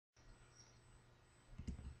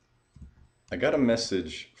I got a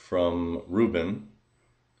message from Ruben,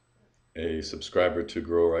 a subscriber to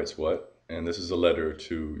Girl Writes What, and this is a letter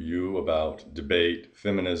to you about debate,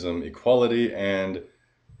 feminism, equality, and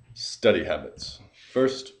study habits.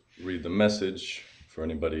 First, read the message for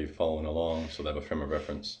anybody following along so they have a frame of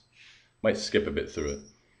reference. Might skip a bit through it.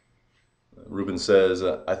 Ruben says,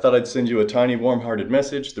 I thought I'd send you a tiny warm-hearted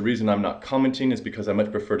message. The reason I'm not commenting is because I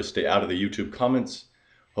much prefer to stay out of the YouTube comments.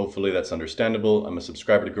 Hopefully that's understandable. I'm a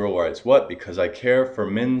subscriber to Girl Writes What because I care for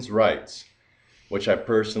men's rights, which I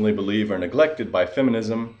personally believe are neglected by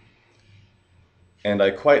feminism, and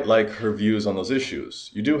I quite like her views on those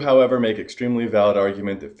issues. You do, however, make extremely valid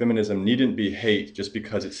argument that feminism needn't be hate just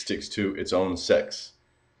because it sticks to its own sex,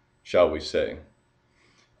 shall we say.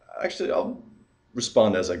 Actually, I'll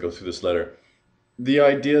respond as I go through this letter. The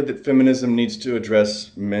idea that feminism needs to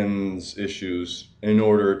address men's issues in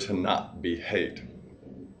order to not be hate.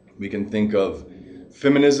 We can think of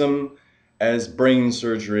feminism as brain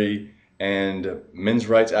surgery and men's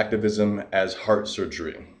rights activism as heart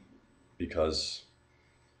surgery, because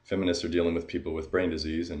feminists are dealing with people with brain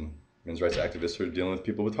disease and men's rights activists are dealing with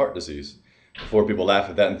people with heart disease. Before people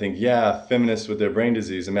laugh at that and think, yeah, feminists with their brain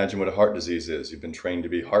disease, imagine what a heart disease is. You've been trained to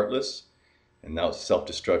be heartless, and now it's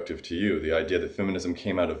self-destructive to you. The idea that feminism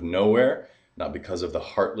came out of nowhere, not because of the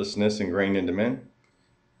heartlessness ingrained into men.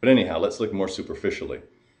 But anyhow, let's look more superficially.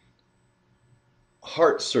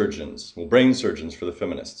 Heart surgeons, well, brain surgeons for the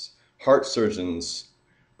feminists. Heart surgeons,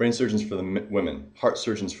 brain surgeons for the women. Heart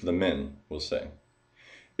surgeons for the men, we'll say.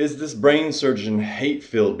 Is this brain surgeon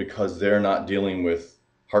hate-filled because they're not dealing with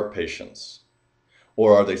heart patients?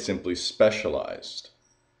 Or are they simply specialized?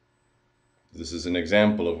 This is an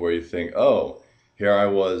example of where you think, oh, here I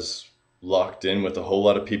was locked in with a whole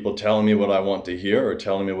lot of people telling me what I want to hear or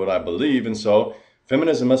telling me what I believe, and so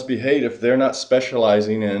feminism must be hate if they're not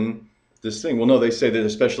specializing in this thing. Well, no, they say that they're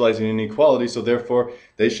specializing in equality, so therefore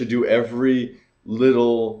they should do every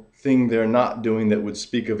little thing they're not doing that would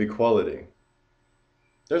speak of equality.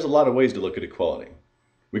 There's a lot of ways to look at equality.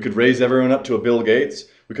 We could raise everyone up to a Bill Gates.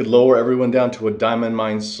 We could lower everyone down to a diamond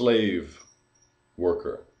mine slave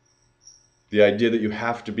worker. The idea that you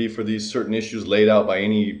have to be for these certain issues laid out by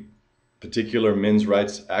any particular men's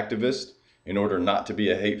rights activist in order not to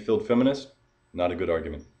be a hate-filled feminist, not a good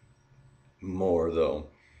argument. More, though.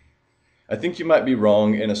 I think you might be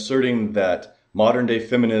wrong in asserting that modern-day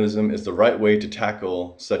feminism is the right way to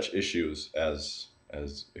tackle such issues as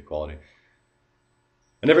equality.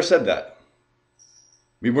 I never said that.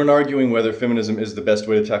 We weren't arguing whether feminism is the best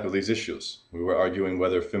way to tackle these issues. We were arguing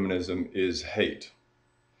whether feminism is hate.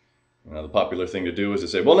 Now, the popular thing to do is to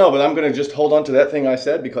say, well, no, but I'm going to just hold on to that thing I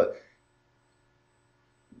said because...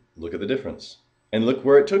 Look at the difference. And look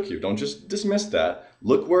where it took you. Don't just dismiss that.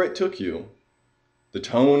 Look where it took you. The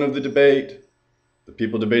tone of the debate, the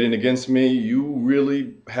people debating against me, you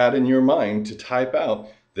really had in your mind to type out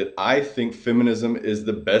that I think feminism is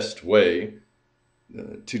the best way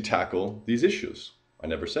to tackle these issues. I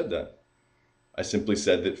never said that. I simply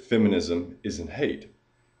said that feminism isn't hate.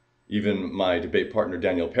 Even my debate partner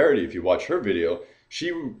Danielle Parody, if you watch her video,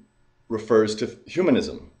 she refers to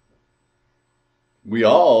humanism. We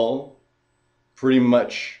all pretty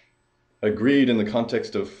much agreed in the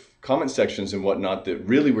context of comment sections and whatnot that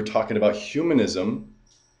really we're talking about humanism,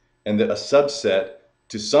 and that a subset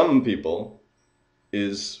to some people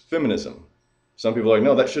is feminism. Some people are like,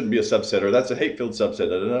 no, that shouldn't be a subset, or that's a hate-filled subset,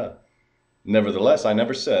 da, da, da. Nevertheless, I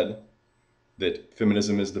never said that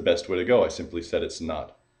feminism is the best way to go. I simply said it's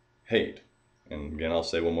not hate. And again, I'll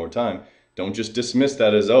say one more time, don't just dismiss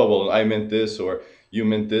that as, oh, well, I meant this or you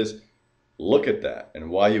meant this. Look at that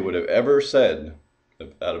and why you would have ever said,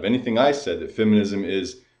 out of anything I said, that feminism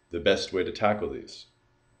is the best way to tackle these.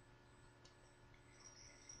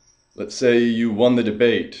 Let's say you won the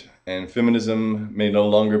debate and feminism may no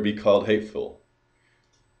longer be called hateful.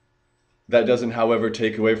 That doesn't, however,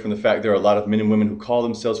 take away from the fact there are a lot of men and women who call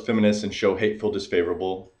themselves feminists and show hateful,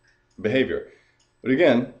 disfavorable behavior. But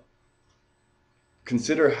again,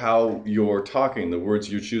 consider how you're talking, the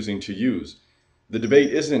words you're choosing to use. The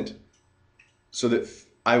debate isn't so that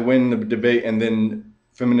I win the debate and then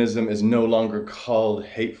feminism is no longer called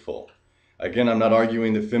hateful. Again, I'm not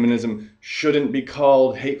arguing that feminism shouldn't be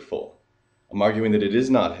called hateful. I'm arguing that it is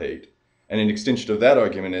not hate. And an extension of that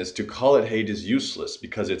argument is to call it hate is useless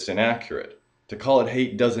because it's inaccurate. To call it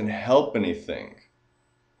hate doesn't help anything.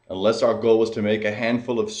 Unless our goal was to make a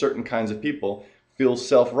handful of certain kinds of people feel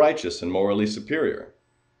self-righteous and morally superior.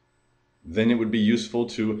 Then it would be useful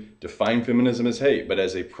to define feminism as hate, but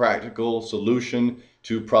as a practical solution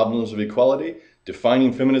to problems of equality,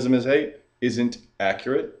 defining feminism as hate isn't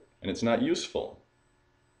accurate and it's not useful.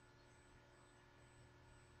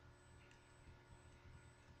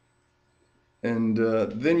 And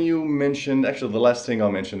then you mentioned, actually the last thing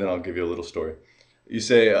I'll mention, then I'll give you a little story. You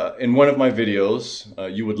say, in one of my videos,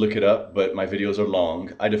 you would look it up, but my videos are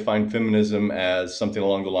long. I define feminism as something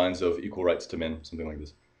along the lines of equal rights to men, something like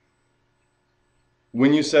this.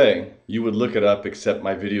 When you say you would look it up, except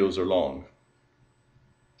my videos are long.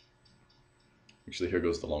 Actually, here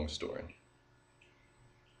goes the long story.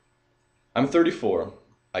 I'm 34.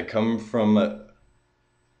 I come from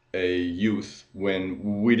a youth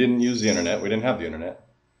when we didn't use the internet. We didn't have the internet.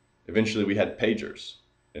 Eventually, we had pagers.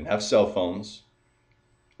 Didn't have cell phones.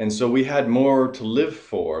 And so we had more to live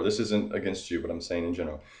for. This isn't against you, but I'm saying in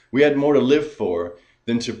general. We had more to live for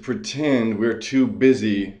than to pretend we're too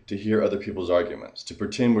busy to hear other people's arguments, to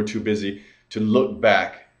pretend we're too busy to look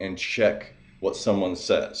back and check what someone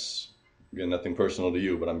says. Again, nothing personal to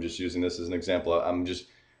you, but I'm just using this as an example. I'm just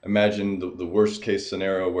imagine the worst case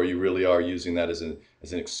scenario where you really are using that as an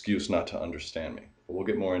excuse not to understand me. But we'll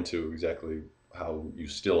get more into exactly how you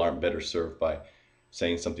still aren't better served by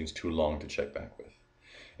saying something's too long to check back with.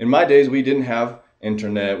 In my days, we didn't have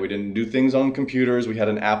internet. We didn't do things on computers. We had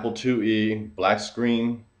an Apple IIe, black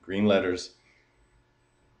screen, green letters.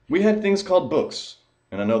 We had things called books.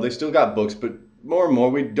 And I know they still got books, but more and more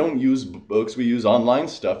we don't use books. We use online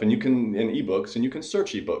stuff and you can, in ebooks, and you can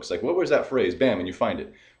search ebooks. Like, what was that phrase? Bam, and you find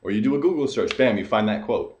it. Or you do a Google search, bam, you find that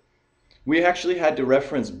quote. We actually had to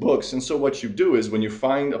reference books. And so what you do is when you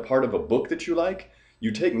find a part of a book that you like,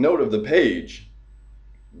 you take note of the page.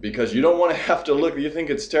 Because you don't want to have to look, you think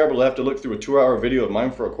it's terrible to have to look through a 2-hour video of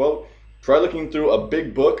mine for a quote. Try looking through a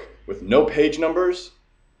big book with no page numbers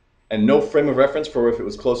and no frame of reference for if it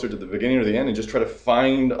was closer to the beginning or the end, and just try to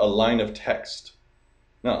find a line of text.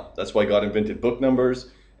 No, that's why God invented book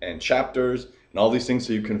numbers and chapters and all these things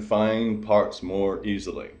so you can find parts more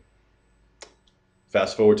easily.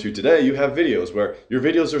 Fast forward to today, you have videos where your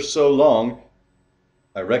videos are so long.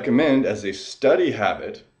 I recommend as a study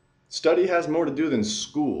habit. Study has more to do than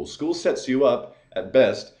school. School sets you up, at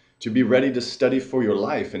best, to be ready to study for your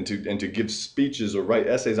life and to give speeches or write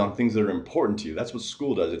essays on things that are important to you. That's what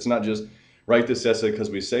school does. It's not just write this essay because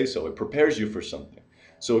we say so. It prepares you for something.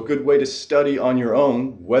 So a good way to study on your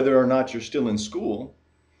own, whether or not you're still in school,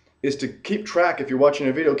 is to keep track. If you're watching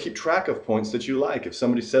a video, keep track of points that you like. If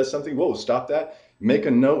somebody says something, whoa, stop that. Make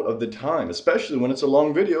a note of the time. Especially when it's a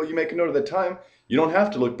long video, you make a note of the time. You don't have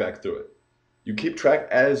to look back through it. You keep track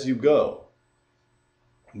as you go.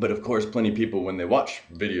 But of course, plenty of people, when they watch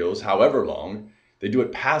videos, however long, they do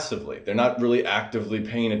it passively. They're not really actively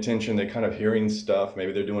paying attention. They're kind of hearing stuff.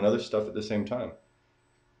 Maybe they're doing other stuff at the same time.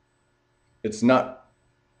 It's not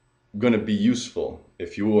going to be useful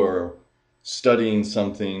if you're studying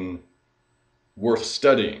something worth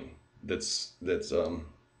studying that's we'll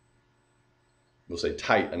say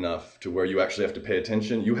tight enough to where you actually have to pay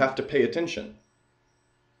attention. You have to pay attention.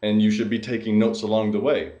 And you should be taking notes along the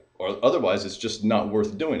way, or otherwise it's just not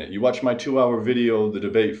worth doing it. You watch my 2-hour video, The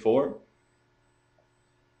Debate 4,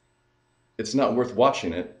 it's not worth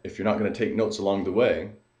watching it if you're not going to take notes along the way,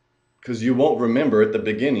 because you won't remember at the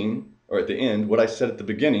beginning or at the end what I said at the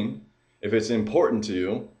beginning. If it's important to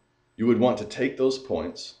you, you would want to take those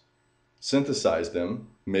points, synthesize them,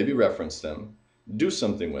 maybe reference them, do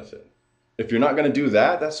something with it. If you're not going to do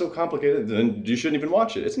that, that's so complicated, then you shouldn't even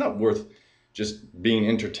watch it. It's not worth just being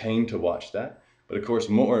entertained to watch that. But of course,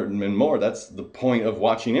 more and more, that's the point of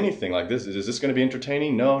watching anything like this. Is this going to be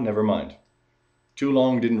entertaining? No, never mind. Too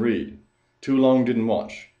long, didn't read. Too long, didn't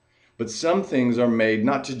watch. But some things are made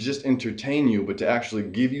not to just entertain you, but to actually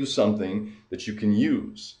give you something that you can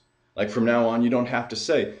use. Like from now on, you don't have to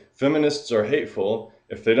say, feminists are hateful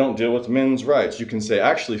if they don't deal with men's rights. You can say,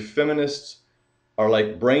 actually, feminists are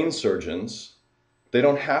like brain surgeons. They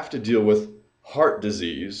don't have to deal with heart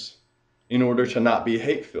disease in order to not be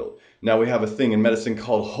hate-filled. Now we have a thing in medicine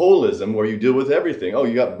called holism where you deal with everything. Oh,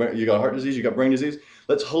 you got heart disease, you got brain disease.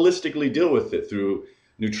 Let's holistically deal with it through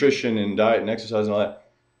nutrition and diet and exercise and all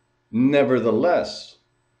that. Nevertheless,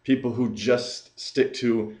 people who just stick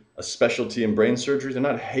to a specialty in brain surgery, they're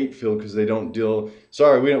not hate-filled because they don't deal,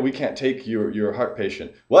 sorry, we can't take your heart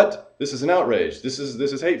patient. What? This is an outrage. This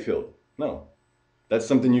is hate-filled. No, that's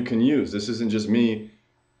something you can use. This isn't just me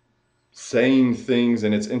saying things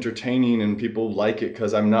and it's entertaining and people like it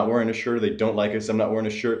because I'm not wearing a shirt. They don't like it because I'm not wearing a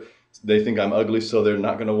shirt. They think I'm ugly, so they're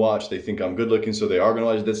not going to watch. They think I'm good looking, so they are going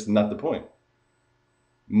to watch. That's not the point.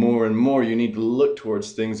 More and more, you need to look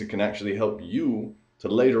towards things that can actually help you to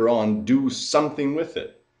later on do something with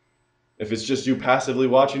it. If it's just you passively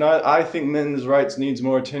watching, I think men's rights needs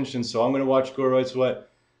more attention, so I'm going to watch Girl Rights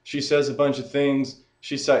What. She says a bunch of things.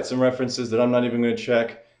 She cites some references that I'm not even going to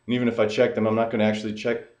check. And even if I check them, I'm not going to actually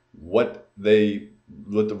check what the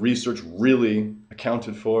research really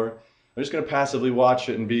accounted for. I'm just going to passively watch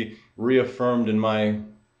it and be reaffirmed in my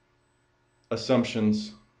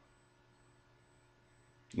assumptions.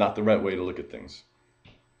 Not the right way to look at things.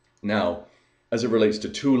 Now, as it relates to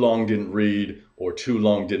too long didn't read or too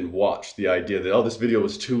long didn't watch, the idea that, oh, this video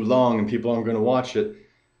was too long and people aren't going to watch it,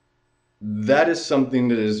 that is something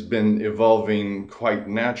that has been evolving quite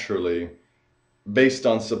naturally based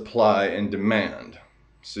on supply and demand.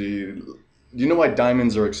 See, you know why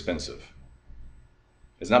diamonds are expensive?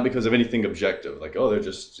 It's not because of anything objective, like, oh, they're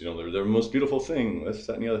just, they're the most beautiful thing, this,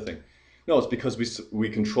 that, and the other thing. No, it's because we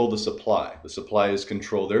control the supply. The supply is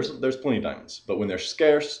controlled. There's plenty of diamonds, but when they're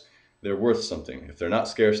scarce, they're worth something. If they're not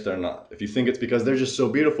scarce, they're not. If you think it's because they're just so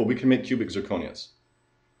beautiful, we can make cubic zirconias.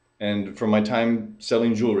 And from my time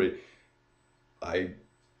selling jewelry, I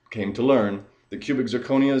came to learn the cubic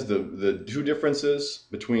zirconias, the two differences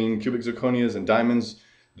between cubic zirconias and diamonds.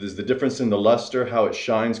 There's the difference in the luster, how it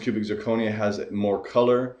shines. Cubic zirconia has more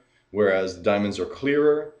color, whereas diamonds are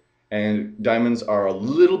clearer, and diamonds are a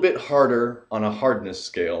little bit harder on a hardness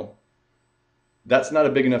scale. That's not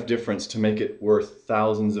a big enough difference to make it worth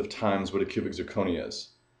thousands of times what a cubic zirconia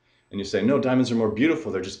is. And you say, no, diamonds are more beautiful,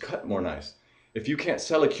 they're just cut more nice. If you can't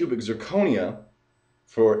sell a cubic zirconia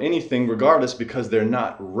for anything regardless because they're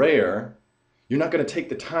not rare, you're not going to take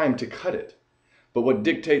the time to cut it. But what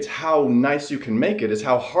dictates how nice you can make it is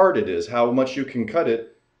how hard it is, how much you can cut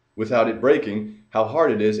it without it breaking, how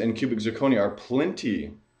hard it is, and cubic zirconia are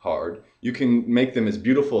plenty hard. You can make them as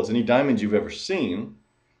beautiful as any diamond you've ever seen.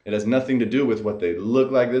 It has nothing to do with what they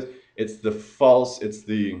look like. It's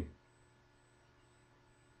the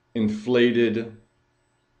inflated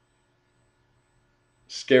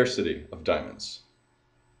scarcity of diamonds.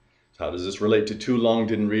 How does this relate to too long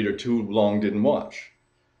didn't read or too long didn't watch?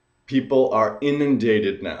 People are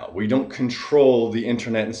inundated now. We don't control the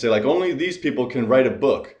internet and say, like, only these people can write a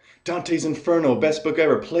book. Dante's Inferno, best book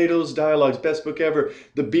ever. Plato's Dialogues, best book ever.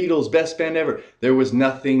 The Beatles, best band ever. There was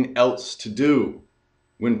nothing else to do.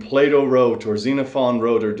 When Plato wrote or Xenophon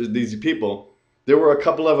wrote or these people, there were a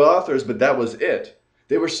couple of authors, but that was it.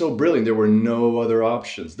 They were so brilliant, there were no other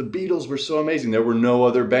options. The Beatles were so amazing, there were no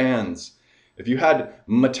other bands. If you had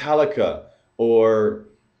Metallica or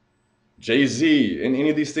Jay-Z and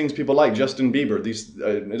any of these things people like, Justin Bieber,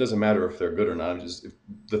 it doesn't matter if they're good or not,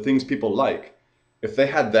 the things people like, if they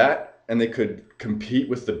had that and they could compete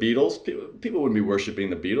with the Beatles, people wouldn't be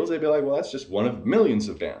worshiping the Beatles. They'd be like, well, that's just one of millions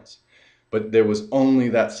of bands. But there was only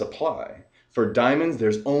that supply. For diamonds,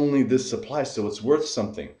 there's only this supply, so it's worth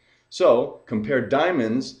something. So compare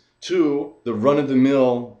diamonds to the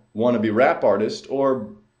run-of-the-mill wannabe rap artist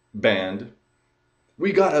or band.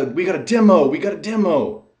 We got a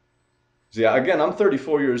demo. See, again, I'm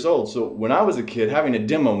 34 years old, so when I was a kid, having a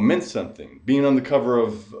demo meant something. Being on the cover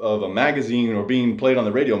of a magazine or being played on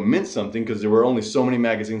the radio meant something because there were only so many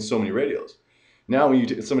magazines, so many radios. Now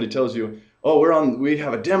when somebody tells you, oh, we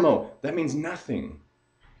have a demo, that means nothing.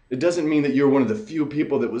 It doesn't mean that you're one of the few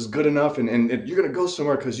people that was good enough and you're going to go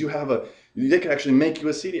somewhere because they can actually make you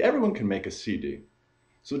a CD. Everyone can make a CD.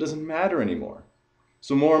 So it doesn't matter anymore.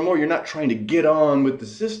 So more and more, you're not trying to get on with the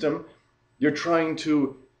system. You're trying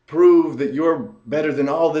to prove that you're better than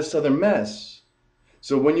all this other mess.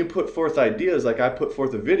 So when you put forth ideas, like I put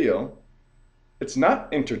forth a video, it's not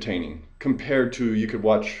entertaining compared to, you could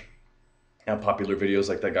watch popular videos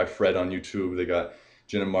like that guy Fred on YouTube. They got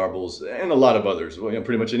Jenna Marbles and a lot of others. Well,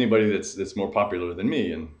 pretty much anybody that's more popular than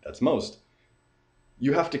me, and that's most.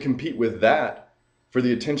 You have to compete with that for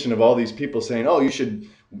the attention of all these people saying, oh, you should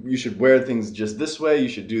wear things just this way, you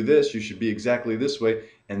should do this, you should be exactly this way,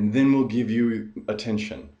 and then we'll give you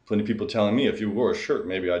attention. Plenty of people telling me, if you wore a shirt,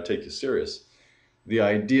 maybe I'd take you serious. The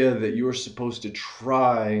idea that you're supposed to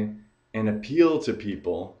try and appeal to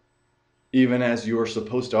people, even as you're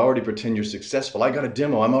supposed to already pretend you're successful. I got a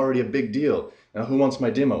demo, I'm already a big deal. Now who wants my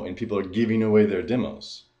demo? And people are giving away their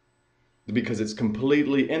demos because it's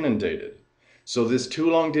completely inundated. So this too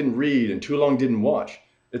long didn't read and too long didn't watch,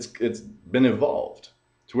 it's been evolved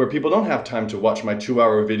to where people don't have time to watch my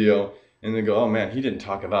 2-hour video and then go, oh man, he didn't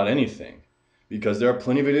talk about anything. Because there are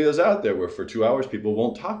plenty of videos out there where for 2 hours people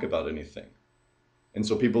won't talk about anything. And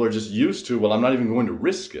so people are just used to, well, I'm not even going to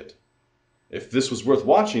risk it. If this was worth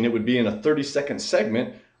watching, it would be in a 30-second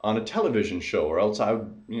segment on a television show, or else I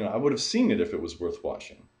would have seen it if it was worth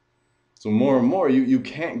watching. So more and more, you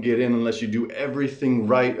can't get in unless you do everything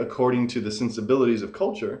right according to the sensibilities of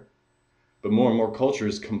culture. But more and more culture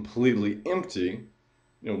is completely empty.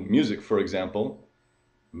 Music, for example,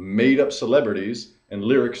 made up celebrities and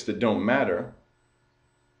lyrics that don't matter,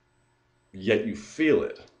 yet you feel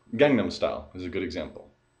it. Gangnam Style is a good example.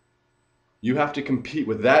 You have to compete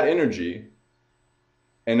with that energy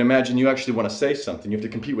And imagine you actually want to say something. You have to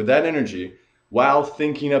compete with that energy while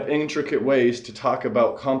thinking up intricate ways to talk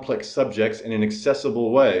about complex subjects in an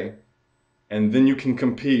accessible way. And then you can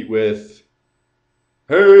compete with,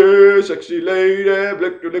 hey, sexy lady,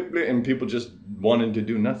 blick, blick, blick, and people just wanting to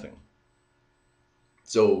do nothing.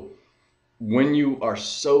 So when you are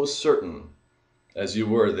so certain, as you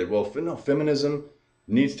were, that, well, no, feminism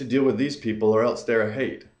needs to deal with these people or else they're a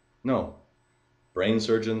hate. No. Brain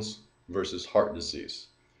surgeons versus heart disease.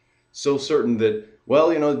 So certain that,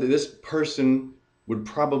 well, you know, this person would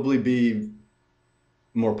probably be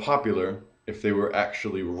more popular if they were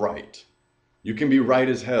actually right. You can be right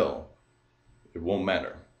as hell. It won't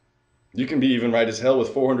matter. You can be even right as hell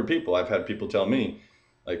with 400 people. I've had people tell me,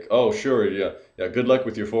 like, oh, sure, yeah, good luck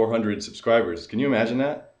with your 400 subscribers. Can you imagine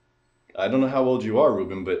that? I don't know how old you are,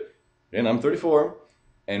 Ruben, but and I'm 34.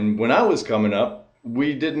 And when I was coming up,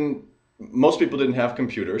 most people didn't have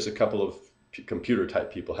computers. A couple of computer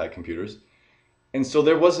type people had computers. And so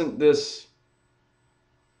there wasn't this,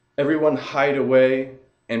 everyone hide away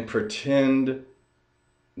and pretend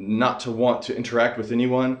not to want to interact with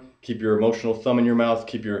anyone. Keep your emotional thumb in your mouth.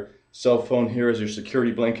 Keep your cell phone here as your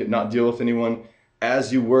security blanket. Not deal with anyone.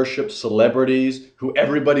 As you worship celebrities who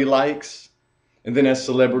everybody likes. And then as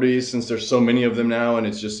celebrities, since there's so many of them now and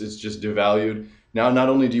it's just devalued. Now, not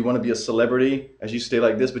only do you want to be a celebrity as you stay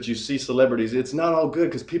like this, but you see celebrities, it's not all good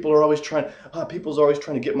because people's always trying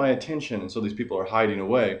to get my attention. And so these people are hiding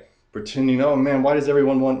away, pretending, oh man, why does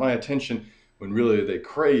everyone want my attention? When really they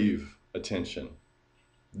crave attention.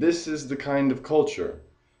 This is the kind of culture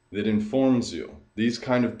that informs you. These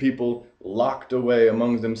kind of people locked away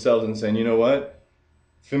among themselves and saying, you know what?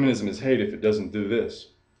 Feminism is hate if it doesn't do this.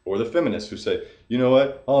 Or the feminists who say, you know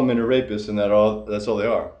what? All men are rapists and that's all they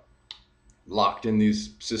are. Locked in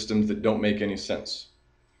these systems that don't make any sense.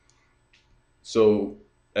 So,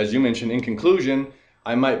 as you mentioned, in conclusion,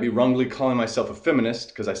 I might be wrongly calling myself a feminist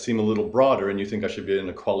because I seem a little broader and you think I should be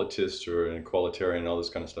an equalitist or an equalitarian and all this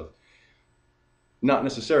kind of stuff. Not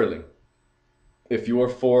necessarily. If you are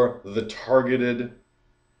for the targeted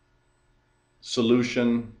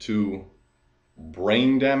solution to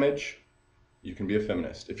brain damage, you can be a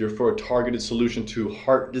feminist. If you're for a targeted solution to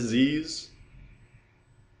heart disease,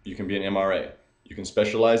 you can be an MRA. You can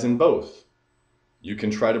specialize in both. You can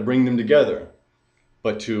try to bring them together.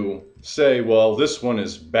 But to say, well, this one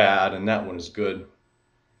is bad and that one is good,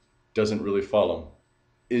 doesn't really follow.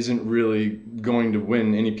 Isn't really going to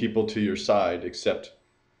win any people to your side except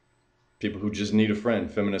people who just need a friend.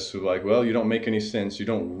 Feminists who are like, well, you don't make any sense. You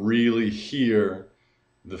don't really hear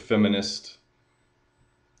the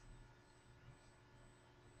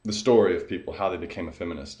story of people, how they became a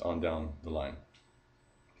feminist on down the line.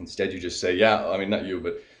 Instead, you just say, yeah, I mean, not you,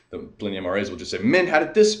 but plenty of MRAs will just say, men had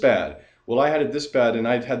it this bad. Well, I had it this bad and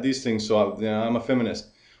I've had these things, so I'm a feminist.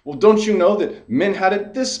 Well, don't you know that men had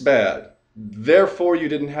it this bad? Therefore, you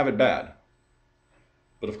didn't have it bad.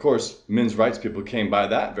 But of course, men's rights people came by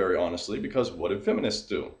that very honestly, because what did feminists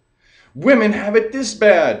do? Women have it this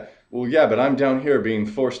bad. Well, yeah, but I'm down here being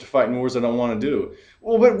forced to fight in wars I don't want to do.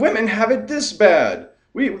 Well, but women have it this bad.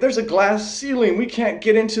 There's a glass ceiling. We can't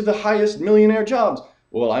get into the highest millionaire jobs.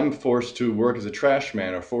 Well, I'm forced to work as a trash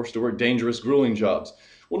man or forced to work dangerous, grueling jobs.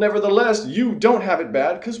 Well, nevertheless, you don't have it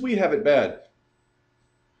bad because we have it bad.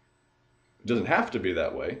 It doesn't have to be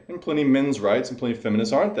that way. And plenty of men's rights and plenty of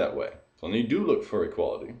feminists aren't that way. Plenty do look for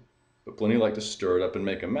equality, but plenty like to stir it up and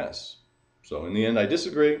make a mess. So in the end, I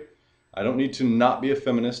disagree. I don't need to not be a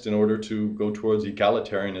feminist in order to go towards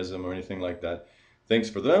egalitarianism or anything like that. Thanks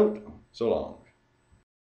for the note. So long.